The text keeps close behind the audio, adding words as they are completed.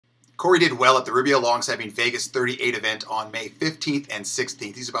Corey did well at the Rubio alongside Vegas 38 event on May 15th and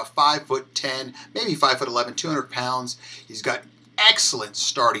 16th. He's about 5'10", maybe 5'11", 200 pounds. He's got excellent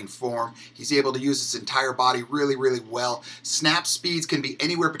starting form. He's able to use his entire body really, really well. Snap speeds can be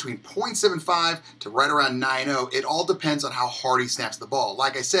anywhere between 0.75 to right around 9.0. It all depends on how hard he snaps the ball.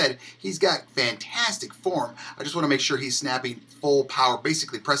 Like I said, he's got fantastic form. I just want to make sure he's snapping full power,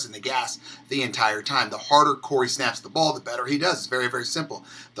 basically pressing the gas the entire time. The harder Corey snaps the ball, the better he does. It's very, very simple.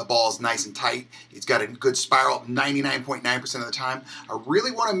 The ball is nice and tight. He's got a good spiral 99.9% of the time. I really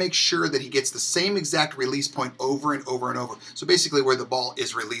want to make sure that he gets the same exact release point over and over and over. So basically where the ball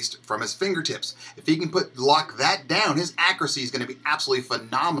is released from his fingertips. If he can lock that down, his accuracy is going to be absolutely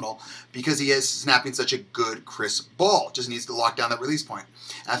phenomenal because he is snapping such a good, crisp ball. Just needs to lock down that release point.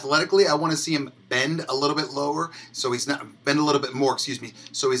 Athletically, I want to see him bend a little bit lower, so he's not bend a little bit more,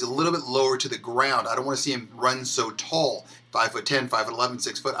 so he's a little bit lower to the ground. I don't want to see him run so tall. 5'10", 5'11",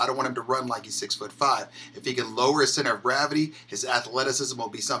 6 foot. I don't want him to run like he's 6'5". If he can lower his center of gravity, his athleticism will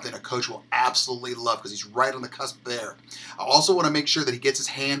be something a coach will absolutely love because he's right on the cusp there. I also want to make sure that he gets his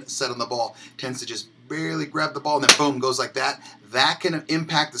hand set on the ball. Tends to just barely grab the ball and then boom, goes like that. That can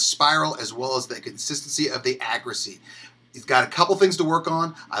impact the spiral as well as the consistency of the accuracy. He's got a couple things to work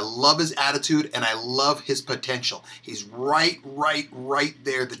on. I love his attitude and I love his potential. He's right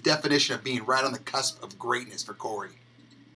there. The definition of being right on the cusp of greatness for Corey.